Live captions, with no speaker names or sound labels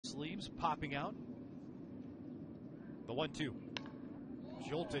Sleeves popping out. The 1-2.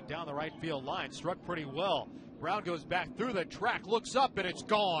 Jolted down the right field line. Struck pretty well. Brown goes back through the track. Looks up and it's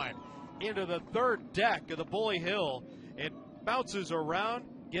gone. Into the third deck of the Bully Hill. It bounces around,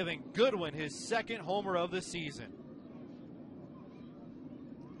 giving Goodwin his second homer of the season.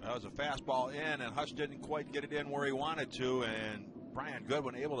 That was a fastball in, and Hush didn't quite get it in where he wanted to, and Brian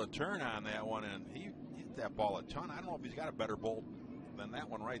Goodwin able to turn on that one, and he hit that ball a ton. I don't know if he's got a better bolt than that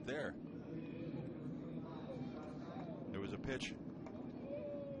one right there. There was a pitch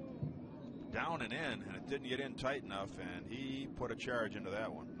down and in, and it didn't get in tight enough, and he put a charge into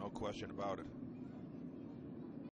that one. No question about it.